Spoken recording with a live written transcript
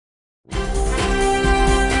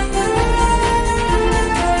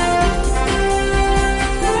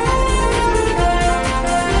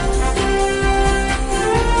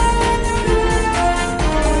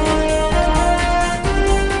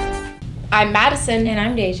I'm Madison. And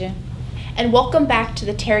I'm Deja. And welcome back to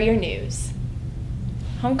the Terrier News.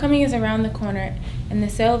 Homecoming is around the corner, and the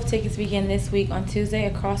sale of tickets begin this week on Tuesday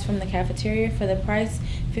across from the cafeteria for the price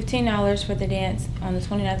 $15 for the dance on the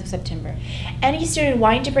 29th of September. Any student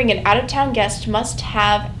wanting to bring an out-of-town guest must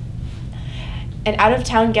have an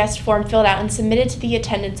out-of-town guest form filled out and submitted to the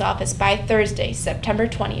attendance office by Thursday, September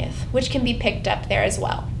 20th, which can be picked up there as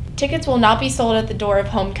well. Tickets will not be sold at the door of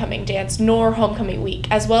homecoming dance nor homecoming week,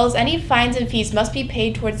 as well as any fines and fees must be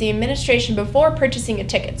paid towards the administration before purchasing a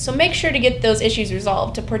ticket, so make sure to get those issues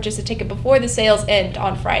resolved to purchase a ticket before the sales end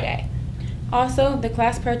on Friday. Also, the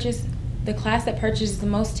class that purchases the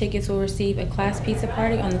most tickets will receive a class pizza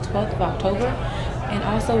party on the 12th of October, and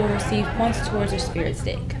also will receive points towards their spirit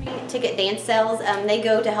stick. Ticket dance sales, they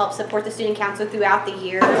go to help support the student council throughout the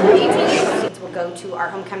year. The proceeds will go to our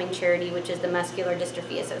homecoming charity, which is the Muscular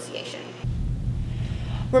Dystrophy Association.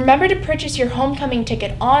 Remember to purchase your homecoming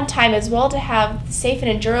ticket on time as well to have a safe and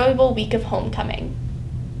enjoyable week of homecoming.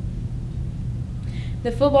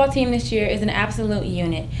 The football team this year is an absolute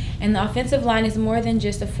unit, and the offensive line is more than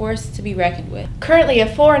just a force to be reckoned with. Currently a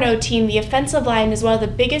 4-0 team, the offensive line is one of the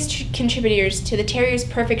biggest contributors to the Terriers'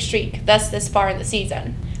 perfect streak thus this far in the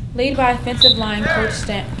season. Led by offensive line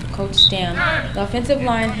Coach Stam, the offensive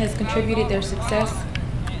line has contributed their success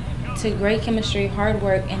to great chemistry, hard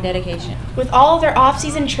work, and dedication. With all of their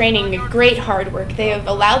off-season training and great hard work, they have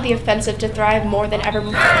allowed the offensive to thrive more than ever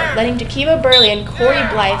before, letting Takiva Burley and Corey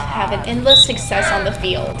Blythe have an endless success on the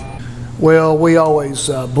field. Well, we always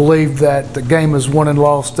believe that the game is won and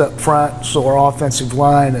lost up front, so our offensive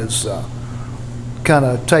line is kind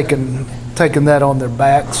of taking that on their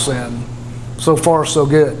backs, and so far so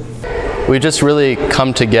good. We just really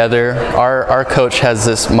come together. Our coach has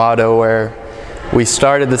this motto where we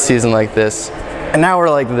started the season like this, and now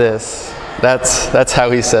we're like this. That's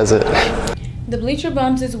how he says it. The Bleacher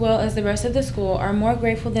Bums, as well as the rest of the school, are more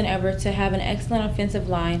grateful than ever to have an excellent offensive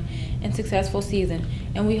line and successful season,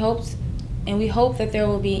 and we hope that there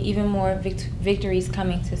will be even more victories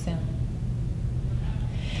coming too soon.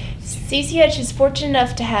 CCH is fortunate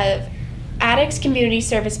enough to have Addicts Community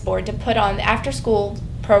Service Board to put on the after-school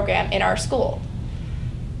program in our school.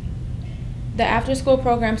 The after-school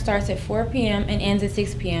program starts at 4 p.m. and ends at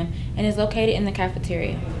 6 p.m. and is located in the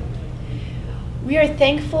cafeteria. We are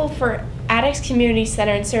thankful for Addicts Community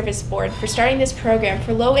Center and Service Board for starting this program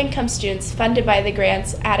for low-income students funded by the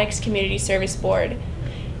grants Addicts Community Service Board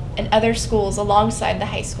and other schools alongside the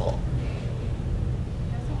high school.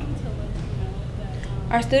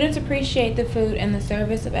 Our students appreciate the food and the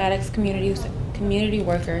service of Addicts community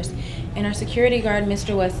workers and our security guard,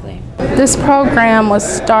 Mr. Wesley. This program was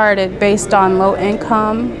started based on low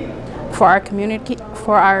income for our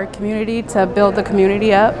community to build the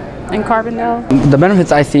community up in Carbondale. The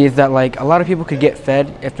benefits I see is that a lot of people could get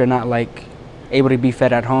fed if they're not able to be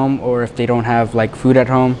fed at home, or if they don't have food at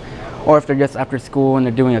home, or if they're just after school and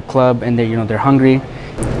they're doing a club and they're hungry.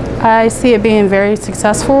 I see it being very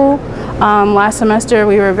successful. Last semester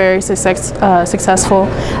we were very successful.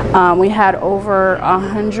 We had over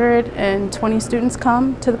 120 students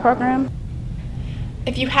come to the program.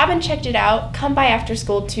 If you haven't checked it out, come by after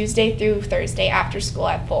school Tuesday through Thursday after school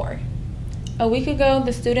at 4. A week ago,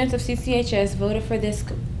 the students of CCHS voted for this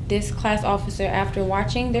class officer after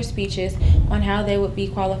watching their speeches on how they would be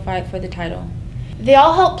qualified for the title. They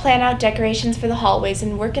all help plan out decorations for the hallways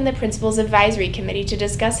and work in the principal's advisory committee to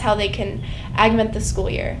discuss how they can augment the school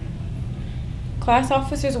year. Class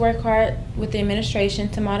officers work hard with the administration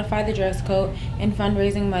to modify the dress code and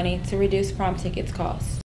fundraising money to reduce prom tickets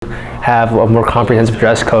costs. Have a more comprehensive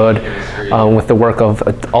dress code with the work of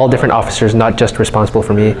all different officers, not just responsible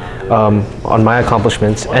for me, on my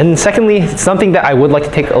accomplishments. And secondly, something that I would like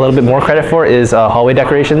to take a little bit more credit for is hallway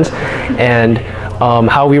decorations, and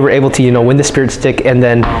how we were able to win the spirit stick and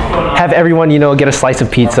then have everyone get a slice of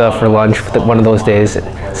pizza for lunch one of those days.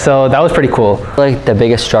 So that was pretty cool. The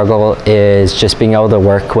biggest struggle is just being able to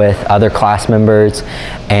work with other class members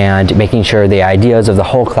and making sure the ideas of the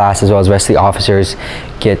whole class as well as the rest of the officers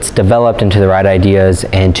gets developed into the right ideas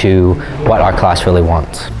and to what our class really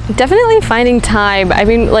wants. Definitely finding time. I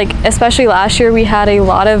mean, especially last year we had a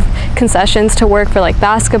lot of concessions to work for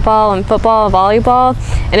basketball and football and volleyball,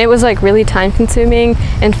 and it was really time consuming,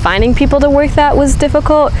 and finding people to work that was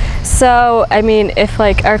difficult. So I mean, if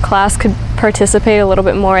our class could participate a little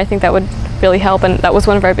bit more, I think that would really help, and that was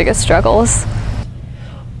one of our biggest struggles.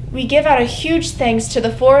 We give out a huge thanks to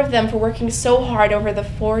the 4 of them for working so hard over the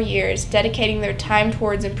 4 years, dedicating their time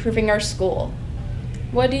towards improving our school.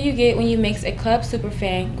 What do you get when you mix a Club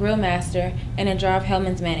Superfan, Grill Master, and a jar of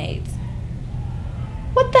Hellman's mayonnaise?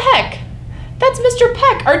 What the heck? That's Mr.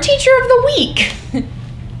 Peck, our teacher of the week!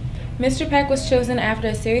 Mr. Peck was chosen after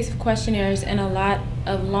a series of questionnaires and a lot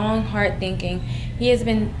of long, hard thinking. He has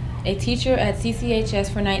been a teacher at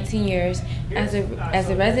CCHS for 19 years. As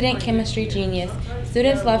a resident chemistry genius,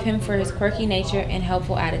 students love him for his quirky nature and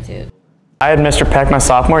helpful attitude. I had Mr. Peck my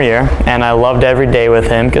sophomore year, and I loved every day with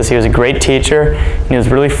him because he was a great teacher, and he was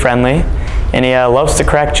really friendly, and he loves to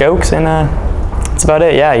crack jokes, and that's about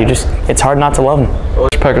it. Yeah, it's hard not to love him.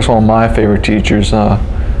 Mr. Peck is one of my favorite teachers.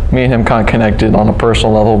 Me and him kind of connected on a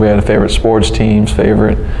personal level. We had favorite sports teams,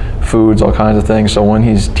 favorite foods, all kinds of things. So when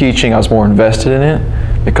he's teaching, I was more invested in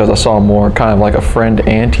it because I saw him more kind of like a friend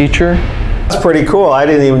and teacher. That's pretty cool. I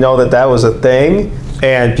didn't even know that was a thing.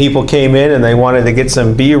 And people came in and they wanted to get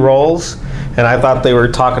some B-rolls. And I thought they were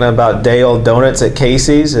talking about day-old donuts at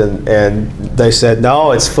Casey's. And they said,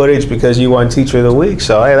 no, it's footage because you won Teacher of the Week.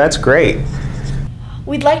 So, hey, that's great.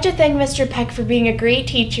 We'd like to thank Mr. Peck for being a great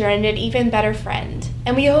teacher and an even better friend,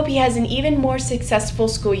 and we hope he has an even more successful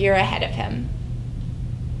school year ahead of him.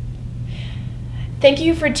 Thank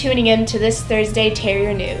you for tuning in to this Thursday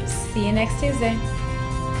Terrier News. See you next Tuesday.